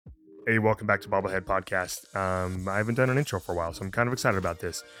Hey, welcome back to Bobblehead Podcast. I haven't done an intro for a while, so I'm kind of excited about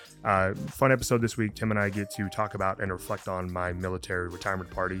this. Fun episode this week. Tim and I get to talk about and reflect on my military retirement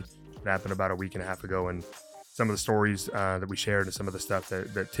party. It happened about a week and a half ago, and some of the stories that we shared and some of the stuff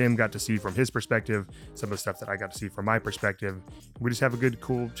that Tim got to see from his perspective, some of the stuff that I got to see from my perspective. We just have a good,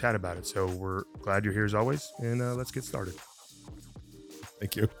 cool chat about it. So we're glad you're here as always, and let's get started.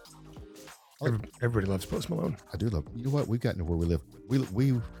 Thank you. Everybody loves Post Malone. I do love. You know what? We've gotten to where we live.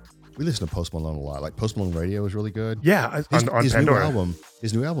 We listen to Post Malone a lot. Like Post Malone Radio is really good. Yeah, on his Pandora.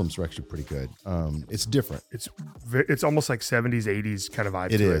 His new albums are actually pretty good. It's different. It's almost like 70s, 80s kind of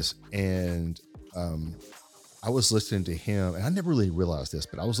vibe. It is. And I was listening to him, and I never really realized this,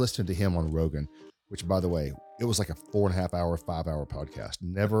 but I was listening to him on Rogan, which, by the way, it was like a 4.5 hour, 5 hour podcast.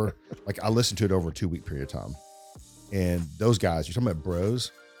 Never like I listened to it over a 2-week period of time. And those guys, you're talking about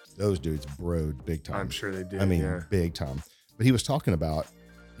bros. Those dudes broed big time. I'm sure they did. I mean, big time. But he was talking about,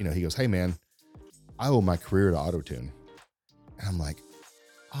 he goes, "Hey man, I owe my career to autotune." And I'm like,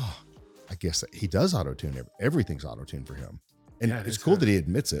 oh, I guess he does autotune. Everything's autotune for him. And yeah, it's cool that he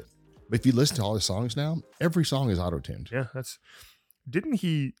admits it. But if you listen to all his songs now, every song is autotuned. Yeah, didn't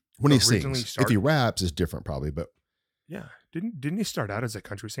he when he sings? If he raps, it's different probably, but yeah, didn't he start out as a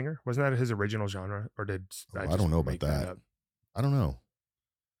country singer? Wasn't that his original genre, or did I don't know about that? I don't know.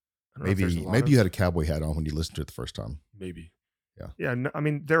 Maybe you had a cowboy hat on when you listened to it the first time. Maybe. Yeah. No, I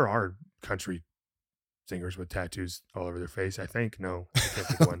mean, there are country singers with tattoos all over their face. I think. No, I can't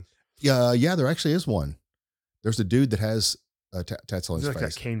think of one. Yeah, there actually is one. There's a dude that has tats on his like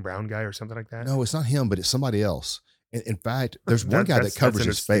face. That Kane Brown guy or something like that. No, it's not him, but it's somebody else. In fact, there's one guy that covers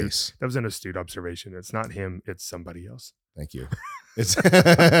his face. That was an astute observation. It's not him. It's somebody else. Thank you.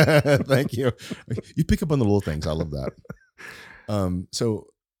 Thank you. You pick up on the little things. I love that. So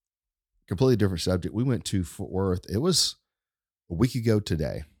completely different subject. We went to Fort Worth. It was a week ago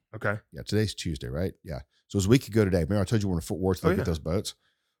today. Okay. Yeah. Today's Tuesday, right? Yeah. So it was a week ago today. Remember I told you we're in Fort Worth to look at those boats?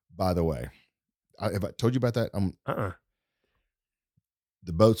 By the way, have I told you about that?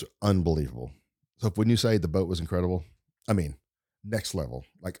 The boats are unbelievable. So when you say the boat was incredible, I mean, next level,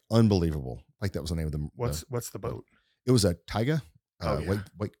 like unbelievable. Like that was the name of the. What's the boat? It was a Taiga,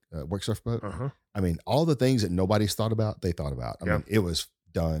 wake surf boat. Uh-huh. I mean, all the things that nobody's thought about, they thought about. I mean, it was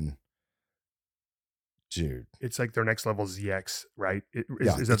done. Dude, it's like their next level ZX, right?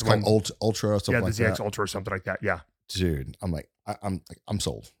 Is that called Ultra or something like that? Yeah, the ZX Ultra or something like that. Yeah, dude, I'm like, I'm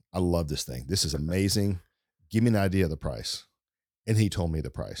sold. I love this thing. This is amazing. Give me an idea of the price. And he told me the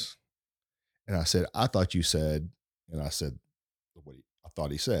price, and I said, I thought you said, and I said, what I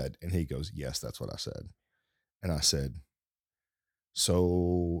thought he said, and he goes, yes, that's what I said, and I said,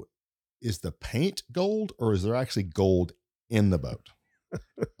 so is the paint gold or is there actually gold in the boat?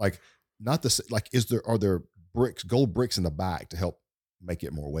 Like. Not the like. Are there gold bricks in the back to help make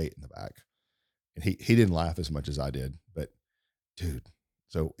it more weight in the back? And he didn't laugh as much as I did, but dude.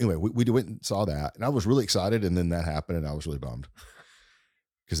 So anyway, we went and saw that, and I was really excited, and then that happened, and I was really bummed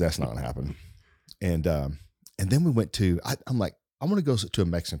because that's not gonna happen. And then we went to. I'm like, I want to go to a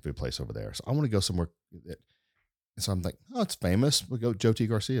Mexican food place over there, so I want to go somewhere. And so I'm like, oh, it's famous. We'll go Joe T.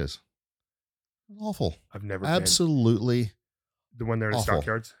 Garcia's. Awful. I've never absolutely. Been. The one there in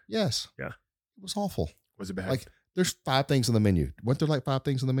Stockyards? Yes. Yeah. It was awful. Was it bad? Like, there's 5 things on the menu. Weren't there like 5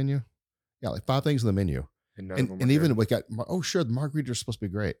 things on the menu? Yeah, like 5 things on the menu. And even we got, sure, the margaritas are supposed to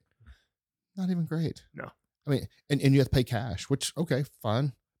be great. Not even great. No. I mean, and you have to pay cash, which, okay,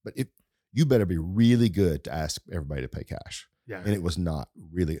 fine. But you better be really good to ask everybody to pay cash. Yeah. And it was not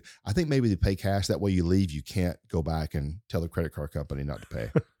really. I think maybe they pay cash. That way you leave, you can't go back and tell the credit card company not to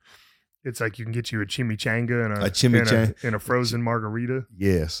pay. It's like you can get you a chimichanga and a frozen margarita.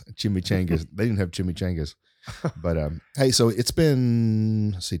 Yes, chimichangas. They didn't have chimichangas, but hey, so it's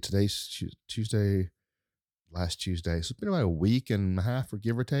been. Let's see, today's Tuesday, last Tuesday. So it's been about a week and a half, or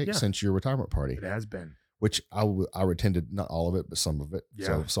give or take, since your retirement party. It has been. Which I attended, not all of it, but some of it. Yeah.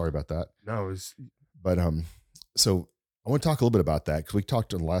 So sorry about that. No, it was. But so I want to talk a little bit about that because we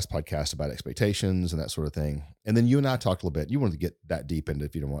talked on the last podcast about expectations and that sort of thing. And then you and I talked a little bit. You wanted to get that deep into it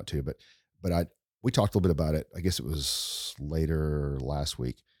if you don't want to, but we talked a little bit about it. I guess it was later last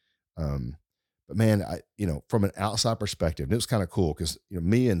week. But man, from an outside perspective, and it was kind of cool because,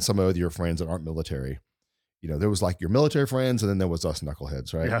 me and some of your friends that aren't military, there was like your military friends and then there was us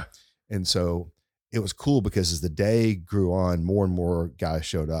knuckleheads, right? Yeah. And so it was cool because as the day grew on, more and more guys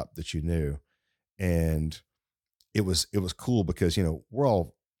showed up that you knew. And it was cool because, we're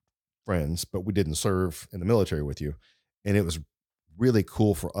all friends, but we didn't serve in the military with you. And it was really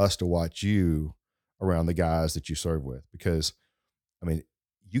cool for us to watch you around the guys that you serve with, because I mean,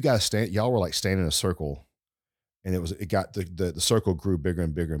 you guys y'all were like standing in a circle and it got the circle grew bigger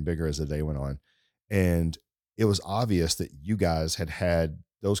and bigger and bigger as the day went on, and it was obvious that you guys had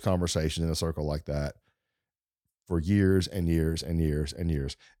those conversations in a circle like that for years and years and years and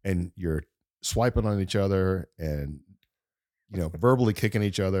years, and you're swiping on each other and verbally kicking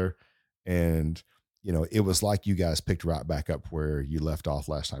each other, and it was like you guys picked right back up where you left off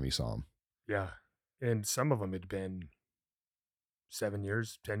last time you saw them. Yeah. And some of them had been 7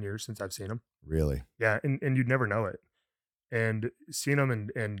 years, 10 years since I've seen them. Really? Yeah. And you'd never know it. And seeing them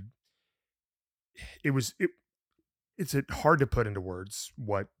and it's hard to put into words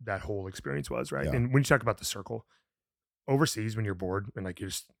what that whole experience was. Right. Yeah. And when you talk about the circle overseas, when you're bored and like you're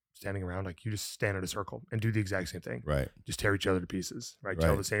just standing around, like you just stand in a circle and do the exact same thing. Right. Just tear each other to pieces, right?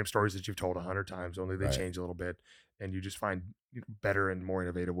 Tell the same stories that you've told 100 times, only they change a little bit. And you just find better and more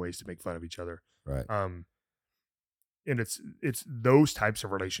innovative ways to make fun of each other. Right. And it's those types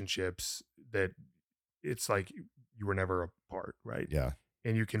of relationships that it's like you were never apart, right? Yeah.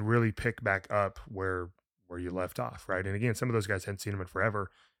 And you can really pick back up where you left off, right? And again, some of those guys hadn't seen them in forever,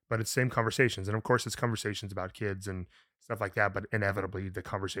 but it's same conversations. And of course, it's conversations about kids and stuff like that. But inevitably, the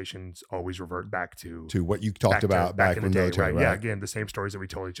conversations always revert back to what you talked about back in the day, right? Yeah, again, the same stories that we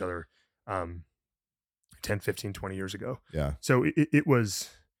told each other 10, 15, 20 years ago. Yeah. So it was,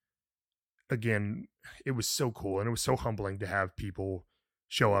 again, it was so cool. And it was so humbling to have people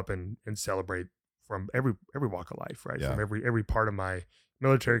show up and celebrate from every walk of life, right? Yeah. From every part of my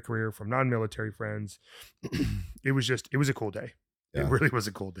military career, from non-military friends. It was a cool day. Yeah. It really was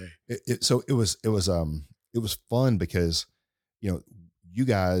a cool day. It was fun because, you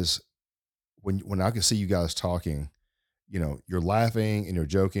guys, when I could see you guys talking, you're laughing and you're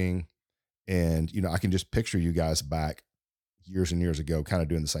joking, and, I can just picture you guys back years and years ago, kind of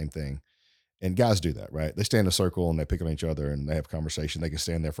doing the same thing. And guys do that, right? They stand in a circle and they pick on each other and they have conversation. They can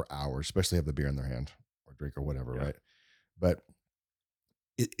stand there for hours, especially have the beer in their hand or drink or whatever. Yeah. Right. But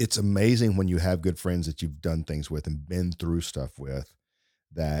it's amazing when you have good friends that you've done things with and been through stuff with,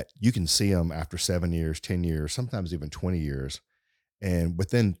 that you can see them after 7 years, 10 years, sometimes even 20 years. And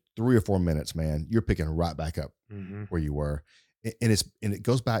within 3 or 4 minutes, man, you're picking right back up where you were. And it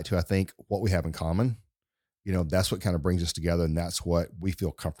goes back to, I think, what we have in common. That's what kind of brings us together, and that's what we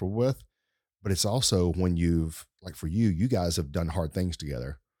feel comfortable with. But it's also when like for you guys have done hard things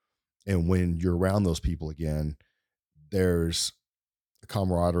together. And when you're around those people again, there's a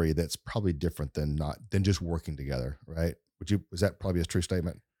camaraderie that's probably different than just working together, right? Was that probably a true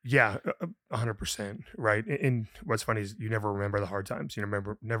statement? Yeah, 100%. Right. And what's funny is you never remember the hard times. You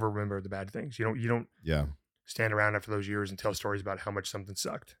never remember the bad things. You don't stand around after those years and tell stories about how much something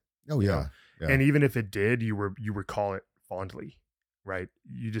sucked. Oh yeah. Yeah. And even if it did, you recall it fondly, right?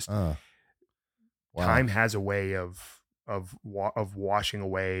 You just, wow. Time has a way of washing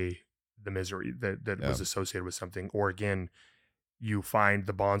away the misery that was associated with something. Or again, you find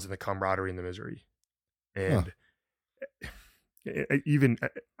the bonds and the camaraderie in the misery. And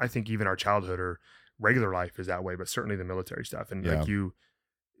I think even our childhood or regular life is that way, but certainly the military stuff. And like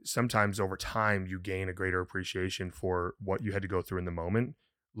sometimes over time, you gain a greater appreciation for what you had to go through in the moment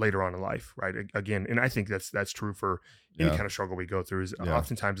later on in life. Right. Again. And I think that's true for any kind of struggle we go through. Is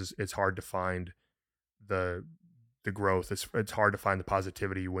oftentimes it's hard to find the growth. It's hard to find the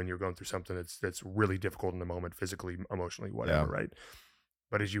positivity when you're going through something that's really difficult in the moment, physically, emotionally, whatever. Yeah. Right.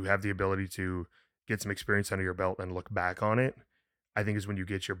 But as you have the ability to get some experience under your belt and look back on it, I think is when you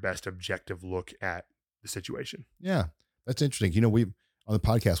get your best objective look at the situation. Yeah. That's interesting. On the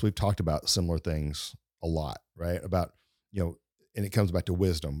podcast, we've talked about similar things a lot, right? About, and it comes back to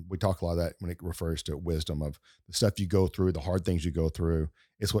wisdom. We talk a lot of that when it refers to wisdom of the stuff you go through, the hard things you go through.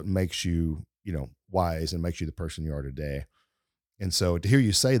 It's what makes you, wise and makes you the person you are today. And so to hear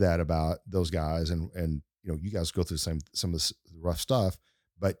you say that about those guys and you guys go through some of the rough stuff,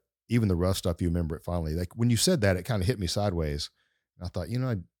 but even the rough stuff, you remember it fondly. Like when you said that, it kind of hit me sideways. And I thought,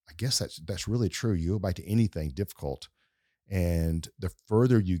 I guess that's really true. You go back to anything difficult, and the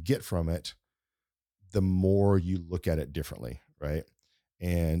further you get from it, the more you look at it differently. Right.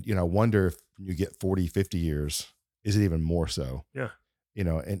 And, I wonder if you get 40, 50 years, is it even more so? Yeah.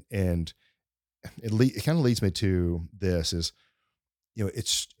 And it kind of leads me to this is,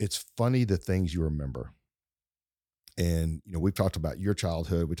 it's funny the things you remember. And, we've talked about your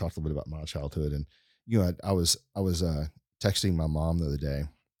childhood. We talked a little bit about my childhood, and, I was texting my mom the other day.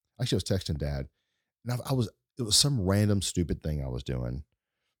 Actually, I was texting Dad, and it was some random stupid thing I was doing.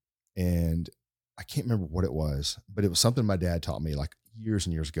 And I can't remember what it was, but it was something my dad taught me like years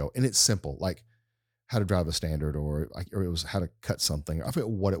and years ago. And it's simple, like how to drive a standard or it was how to cut something. I forget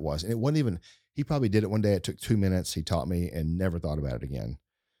what it was. And it wasn't even, he probably did it one day. It took 2 minutes. He taught me and never thought about it again.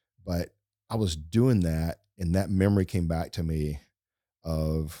 But I was doing that, and that memory came back to me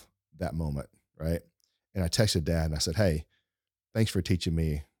of that moment, right? And I texted Dad and I said, "Hey, thanks for teaching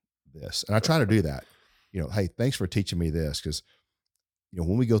me this." And I try to do that, hey, thanks for teaching me this, because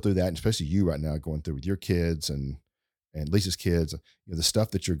when we go through that, and especially you right now going through with your kids and Lisa's kids, the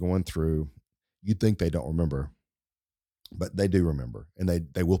stuff that you're going through, you'd think they don't remember, but they do remember, and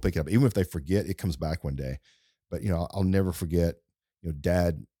they will pick it up. Even if they forget, it comes back one day. But I'll never forget,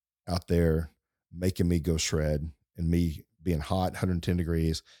 Dad out there making me go shred, and me being hot, 110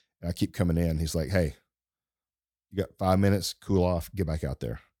 degrees, and I keep coming in. He's like, "Hey, you got 5 minutes, cool off, get back out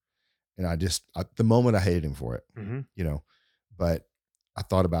there." And the moment I hated him for it, but I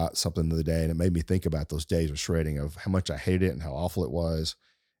thought about something the other day, and it made me think about those days of shredding, of how much I hated it and how awful it was.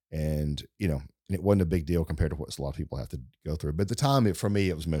 And, and it wasn't a big deal compared to what a lot of people have to go through. But at the time, for me,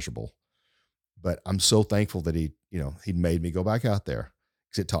 it was miserable. But I'm so thankful that he made me go back out there,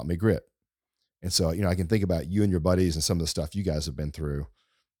 because it taught me grit. And so, I can think about you and your buddies and some of the stuff you guys have been through.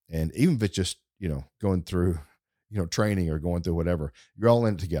 And even if it's just, going through, training or going through whatever, you're all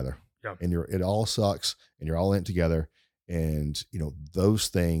in it together. Yeah. And it all sucks, and you're all in it together. And, those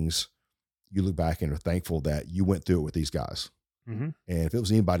things, you look back and are thankful that you went through it with these guys. Mm-hmm. And if it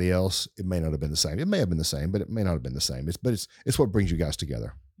was anybody else, it may not have been the same. It may have been the same, but it may not have been the same. It's what brings you guys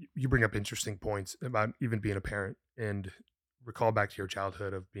together. You bring up interesting points about even being a parent, and recall back to your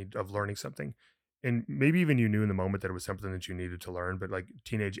childhood of learning something. And maybe even you knew in the moment that it was something that you needed to learn, but like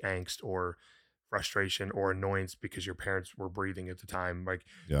teenage angst or frustration or annoyance because your parents were breathing at the time, like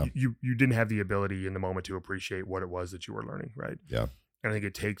Yeah. you didn't have the ability in the moment to appreciate what it was that you were learning, right? Yeah. And I think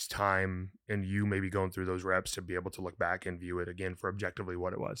it takes time, and you maybe going through those reps to be able to look back and view it again for objectively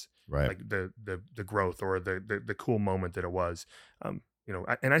what it was, Right. like the growth or the cool moment that it was. And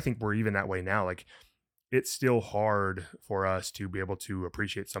I think we're even that way now. Like, it's still hard for us to be able to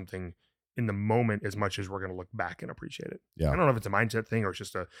appreciate something in the moment as much as we're going to look back and appreciate it. Yeah. I don't know if it's a mindset thing or it's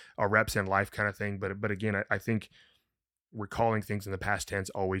just a reps in life kind of thing, but again, I think recalling things in the past tense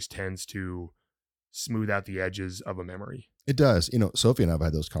always tends to smooth out the edges of a memory. It does. Sophie and I have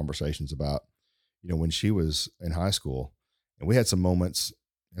had those conversations about, when she was in high school, and we had some moments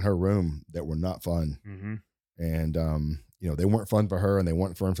in her room that were not fun. Mm-hmm. And, they weren't fun for her, and they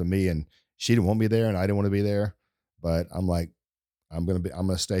weren't fun for me, and she didn't want me there, and I didn't want to be there. But I'm like, I'm going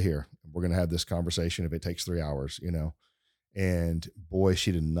to stay here. We're going to have this conversation if it takes 3 hours, and boy,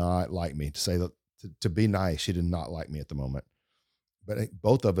 she did not like me, to say that, to be nice. She did not like me at the moment, but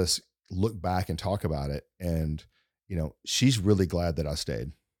both of us look back and talk about it. And, she's really glad that I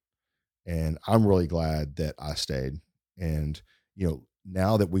stayed, and I'm really glad that I stayed. And,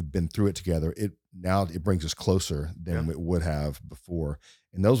 now that we've been through it together, it brings us closer than it would have before.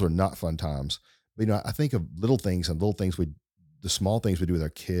 And those were not fun times. But, I think of little things, the small things we do with our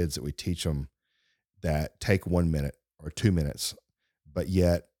kids, that we teach them, that take 1 minute or 2 minutes, but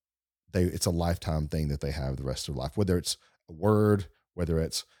yet it's a lifetime thing that they have the rest of their life, whether it's a word, whether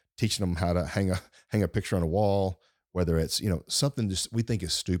it's teaching them how to hang a picture on a wall, whether it's, something just we think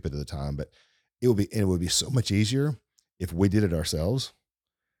is stupid at the time, but it would be so much easier if we did it ourselves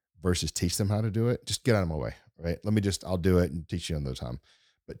versus teach them how to do it. Just get out of my way, right? I'll do it and teach you another time.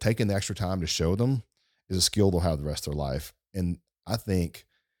 But taking the extra time to show them is a skill they'll have the rest of their life. And I think,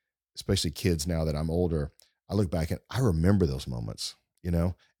 especially kids now that I'm older, I look back and I remember those moments,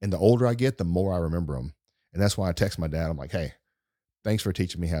 and the older I get, the more I remember them. And that's why I text my dad. I'm like, "Hey, thanks for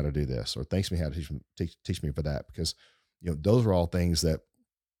teaching me how to do this," or "Thanks me how to teach me for that." Because, those are all things that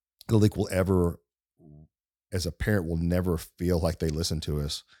I don't think we'll ever, as a parent, will never feel like they listen to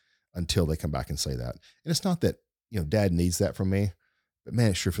us until they come back and say that. And it's not that, Dad needs that from me, but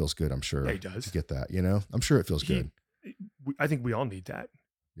man, it sure feels good. I'm sure Yeah, he does. to get that, I'm sure it feels good. I think we all need that.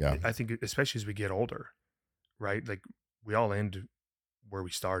 Yeah. I think especially as we get older, right? Like, we all end where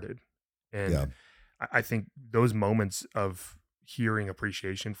we started. And Yeah. I think those moments of hearing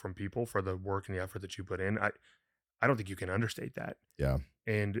appreciation from people for the work and the effort that you put in, I don't think you can understate that. Yeah.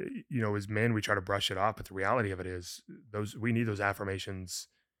 And, as men, we try to brush it off, but the reality of it is we need those affirmations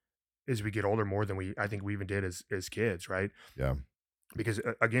as we get older more than I think we even did as kids. Right. Yeah. Because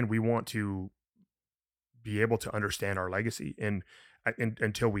again, we want to be able to understand our legacy, and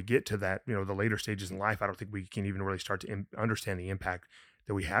until we get to that, the later stages in life, I don't think we can even really start to understand the impact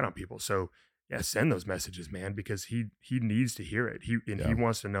that we had on people. So yeah, send those messages, man, because he needs to hear it. He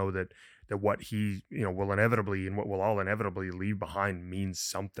wants to know that what he, will inevitably, and what we'll all inevitably leave behind, means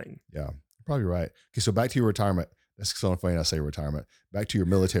something. Yeah, you're probably right. Okay. So back to your retirement. That's so funny. I say retirement, back to your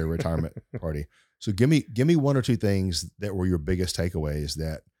military retirement party. So give me one or two things that were your biggest takeaways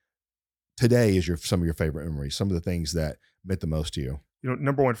that today is some of your favorite memories, some of the things that meant the most to you.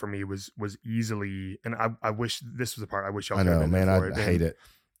 number one for me was easily, and I wish this was the part I wish y'all I could have know, been there man. for I it. hate it.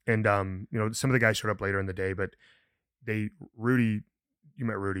 And some of the guys showed up later in the day, but Rudy, you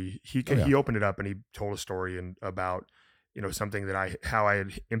met Rudy. Oh, yeah. He opened it up and he told a story and about something that how I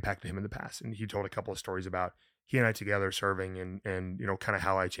had impacted him in the past, and he told a couple of stories about he and I together serving and kind of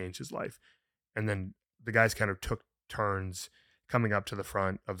how I changed his life. And then the guys kind of took turns coming up to the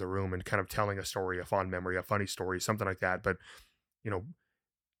front of the room and kind of telling a story, a fond memory, a funny story, something like that. But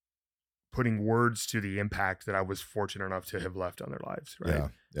putting words to the impact that I was fortunate enough to have left on their lives, right? Yeah,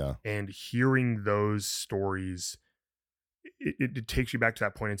 yeah. And hearing those stories, it takes you back to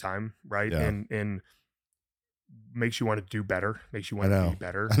that point in time, right? Yeah. And makes you want to do better, makes you want to be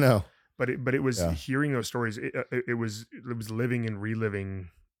better. I know. But it was hearing those stories. It was living and reliving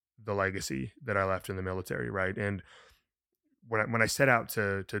the legacy that I left in the military, right? And when I set out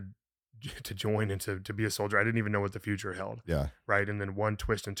to join and to be a soldier, I didn't even know what the future held. Yeah. Right. And then one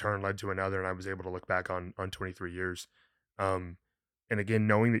twist and turn led to another, and I was able to look back on 23 years. And again,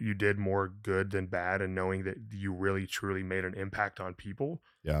 knowing that you did more good than bad, and knowing that you really truly made an impact on people,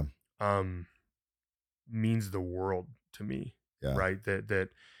 Yeah. means the world to me. Yeah. Right. That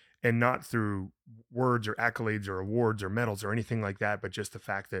and not through words or accolades or awards or medals or anything like that, but just the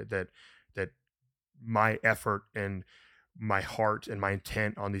fact that my effort and my heart and my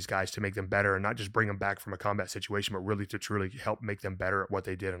intent on these guys to make them better, and not just bring them back from a combat situation, but really to truly help make them better at what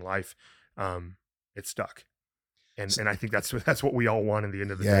they did in life. It stuck. And I think that's what we all want in the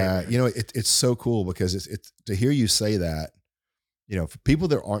end of the day. Yeah. It's so cool because it's to hear you say that, for people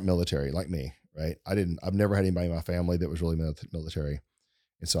that aren't military like me, right? I've never had anybody in my family that was really military.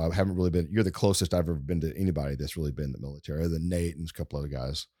 And so I haven't really you're the closest I've ever been to anybody that's really been in the military, other than Nate and a couple other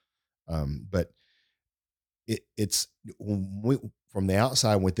guys. But it's from the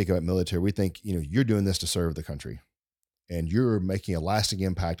outside, when we think about military, we think, you're doing this to serve the country and you're making a lasting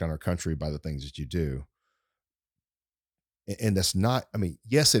impact on our country by the things that you do. And that's not,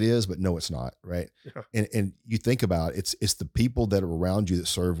 yes, it is, but no, it's not. Right. Yeah. And you think about it's the people that are around you that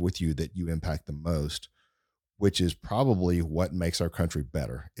serve with you that you impact the most, which is probably what makes our country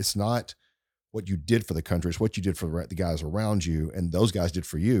better. It's not what you did for the country. It's what you did for the guys around you, and those guys did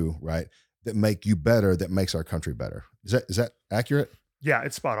for you, right? That make you better, that makes our country better. Is that accurate? Yeah,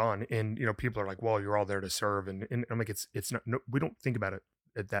 it's spot on. And, people are like, well, you're all there to serve. And I'm like, it's not, no, we don't think about it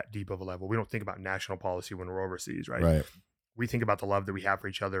at that deep of a level. We don't think about national policy when we're overseas, right? Right. We think about the love that we have for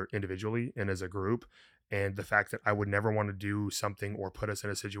each other individually and as a group, and the fact that I would never want to do something or put us in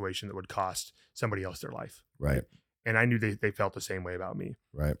a situation that would cost somebody else their life. Right. And I knew they felt the same way about me.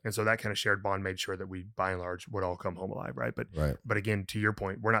 Right. And so that kind of shared bond made sure that we, by and large, would all come home alive. Right. But again, to your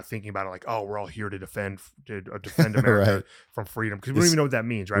point, we're not thinking about it like, oh, we're all here to defend America right. from freedom. Because we don't even know what that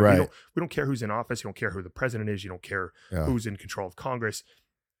means. Right. Right. We don't care who's in office. You don't care who the president is. You don't care who's in control of Congress.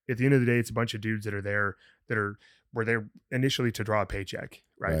 At the end of the day, it's a bunch of dudes that are there were there initially to draw a paycheck,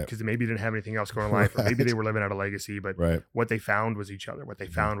 right? Because they maybe didn't have anything else going in life, or maybe they were living out a legacy, but what they found was each other. What they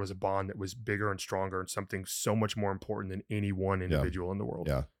found was a bond that was bigger and stronger, and something so much more important than any one individual in the world.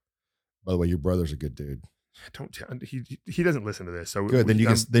 Yeah. By the way, your brother's a good dude. Don't he doesn't listen to this, so good. Then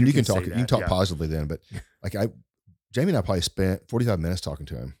you can talk. You can talk positively then. But like Jamie and I probably spent 45 minutes talking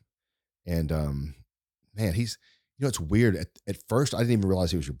to him, and man, he's it's weird. At first, I didn't even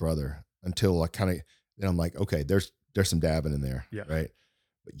realize he was your brother until then I'm like, okay, there's some Davin in there, right?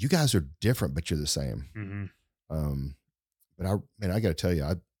 But you guys are different, but you're the same. Mm-hmm. But I got to tell you,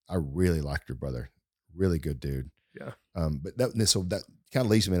 I really liked your brother. Really good dude. Yeah. But that kind of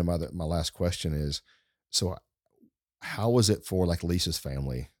leads me to my last question is, so how was it for like Lisa's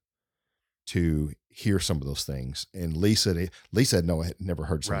family to hear some of those things? And Lisa had never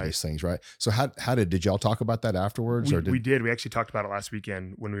heard some of these things, right? So how did y'all talk about that afterwards? We did. We actually talked about it last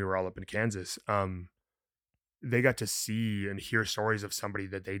weekend when we were all up in Kansas. They got to see and hear stories of somebody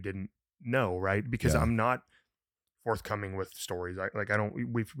that they didn't know, right? Because I'm not forthcoming with stories.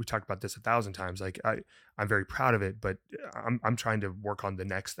 We've talked about this 1,000 times. Like I'm very proud of it, but I'm trying to work on the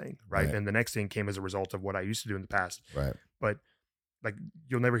next thing, right? And the next thing came as a result of what I used to do in the past. Right. But like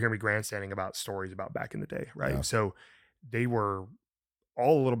you'll never hear me grandstanding about stories about back in the day, right? Yeah. So they were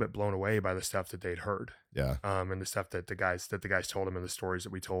all a little bit blown away by the stuff that they'd heard. Yeah. And the stuff that the guys told them, and the stories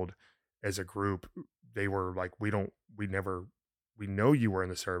that we told as a group. They were like, we know you were in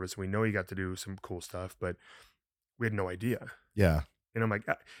the service. We know you got to do some cool stuff, but we had no idea. Yeah. And I'm like,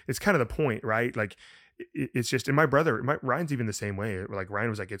 it's kind of the point, right? Like it's just, and Ryan's even the same way. Like Ryan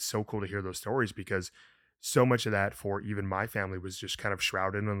was like, it's so cool to hear those stories, because so much of that for even my family was just kind of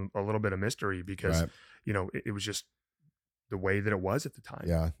shrouded in a little bit of mystery, because, it was just the way that it was at the time.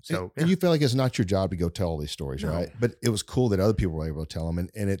 Yeah. So, and you feel like it's not your job to go tell all these stories, No. right? But it was cool that other people were able to tell them.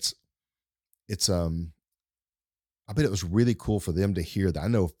 And it's, I bet it was really cool for them to hear that. I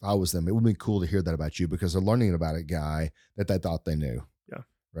know if I was them, it would be cool to hear that about you because they're learning about a guy that they thought they knew. Yeah.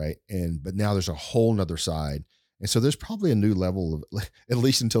 Right. But now there's a whole nother side. And so there's probably a new level of, at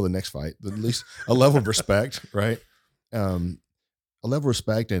least until the next fight, at least a level of respect, right? A level of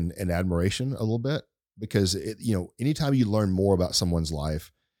respect and admiration a little bit, because anytime you learn more about someone's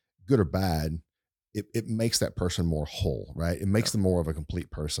life, good or bad, it makes that person more whole, right? It makes them more of a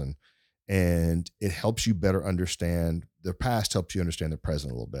complete person. And it helps you better understand their past, helps you understand their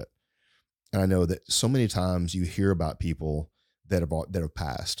present a little bit. And I know that so many times you hear about people that have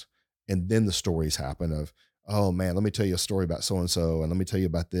passed, and then the stories happen of, oh man, let me tell you a story about so-and-so, and let me tell you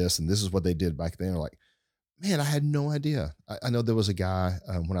about this, and this is what they did back then. Like, man, I had no idea. I know there was a guy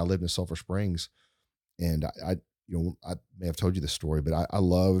when I lived in Sulphur Springs, and I may have told you this story, but I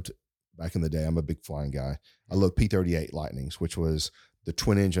loved, back in the day, I'm a big flying guy. I loved P-38 Lightnings, which was the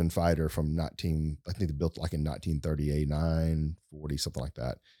twin engine fighter from I think they built like in 1939, 40, something like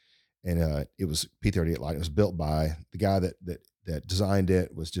that. And it was P-38 Lightning. It was built by the guy that designed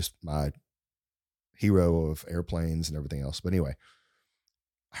it, was just my hero of airplanes and everything else. But anyway,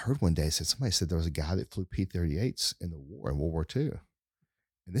 I heard one day somebody said there was a guy that flew P-38s in the war, in World War II.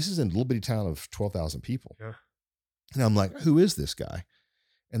 And this is in a little bitty town of 12,000 people. Yeah. And I'm like, who is this guy?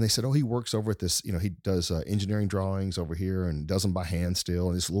 And they said, oh, he works over at this, he does engineering drawings over here and does them by hand still.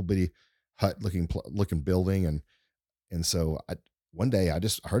 And this little bitty hut looking building. And so one day I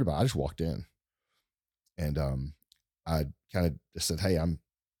just heard about it. I just walked in, and I kind of just said, hey, I'm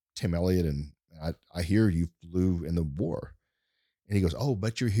Tim Elliott, and I hear you flew in the war. And he goes, oh,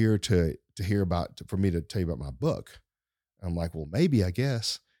 but you're here to hear for me to tell you about my book. And I'm like, well, maybe, I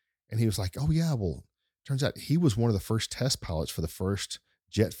guess. And he was like, oh yeah, well, turns out he was one of the first test pilots for the first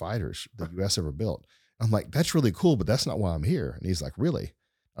jet fighters the U.S. ever built. I'm like, that's really cool, but that's not why I'm here. And he's like, really?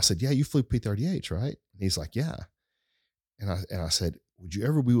 I said, yeah, you flew P-38s, right? And he's like, yeah. And I said, would you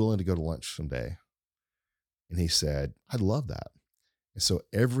ever be willing to go to lunch someday? And he said, I'd love that. And so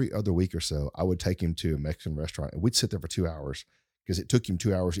every other week or so, I would take him to a Mexican restaurant, and we'd sit there for 2 hours, because it took him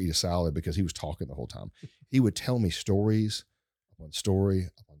 2 hours to eat a salad because he was talking the whole time. He would tell me stories upon story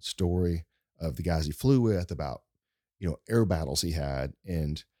upon story of the guys he flew with, about air battles he had,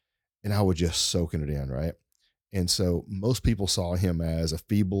 and I would just soaking it in, right? And so most people saw him as a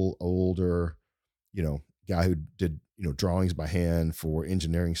feeble, older, guy who did, drawings by hand for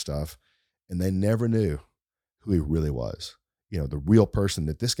engineering stuff, and they never knew who he really was. The real person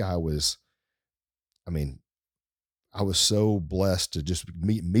that this guy was. I mean, I was so blessed to just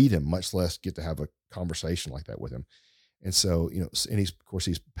meet him, much less get to have a conversation like that with him. And so, and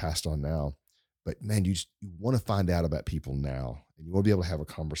he's passed on now. But man, you want to find out about people now, and you want to be able to have a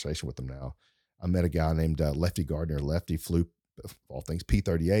conversation with them now. I met a guy named Lefty Gardner. Lefty flew, of all things,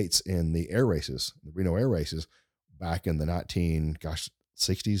 P-38s in the air races, the Reno air races, back in the 60s,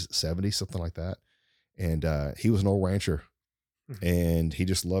 70s, something like that. And he was an old rancher, and he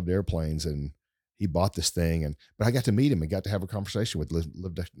just loved airplanes, and he bought this thing. But I got to meet him and got to have a conversation with,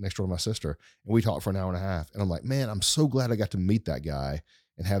 lived next door to my sister, and we talked for an hour and a half. And I'm like, man, I'm so glad I got to meet that guy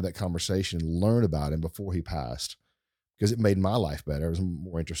and have that conversation, learn about him before he passed, because it made my life better. It was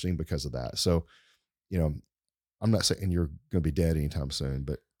more interesting because of that. So, I'm not saying you're going to be dead anytime soon,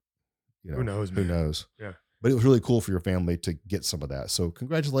 but who knows? Who knows? Yeah. But it was really cool for your family to get some of that. So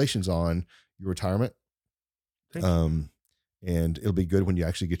congratulations on your retirement. Thank you. And it'll be good when you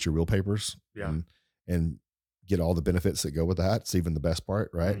actually get your real papers, and get all the benefits that go with that. It's even the best part,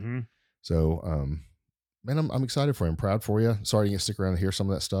 right? Mm-hmm. So, man, I'm excited for you. I'm proud for you. Sorry you didn't stick around and hear some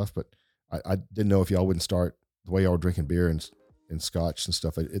of that stuff, but I didn't know if y'all wouldn't start the way y'all were drinking beer and scotch and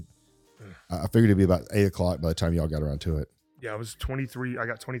stuff. I figured it'd be about 8:00 by the time y'all got around to it. Yeah, I was 23. I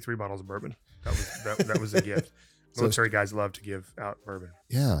got 23 bottles of bourbon. That was a gift. Military guys love to give out bourbon.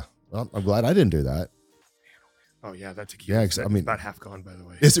 Yeah. Well, I'm glad I didn't do that. Oh yeah, that tequila. Yeah, I mean, about half gone, by the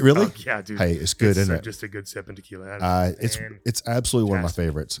way. Is it really? Oh, yeah, dude. Hey, it's good, isn't it? Just a good sip of tequila. It's absolutely one of my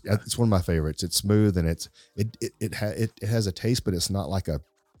favorites. Yeah. It's one of my favorites. It's smooth, and it has a taste, but it's not like a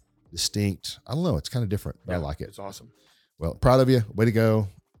distinct. I don't know. It's kind of different, but I like it. It's awesome. Well, proud of you. Way to go.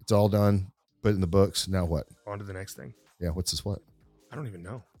 It's all done. Put it in the books. Now what? On to the next thing. Yeah. What's this? What? I don't even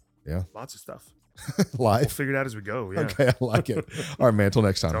know. Yeah. Lots of stuff. Life. We'll figure it out as we go. Yeah. Okay. I like it. All right, man. Until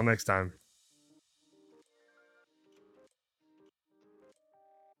next time. Until next time.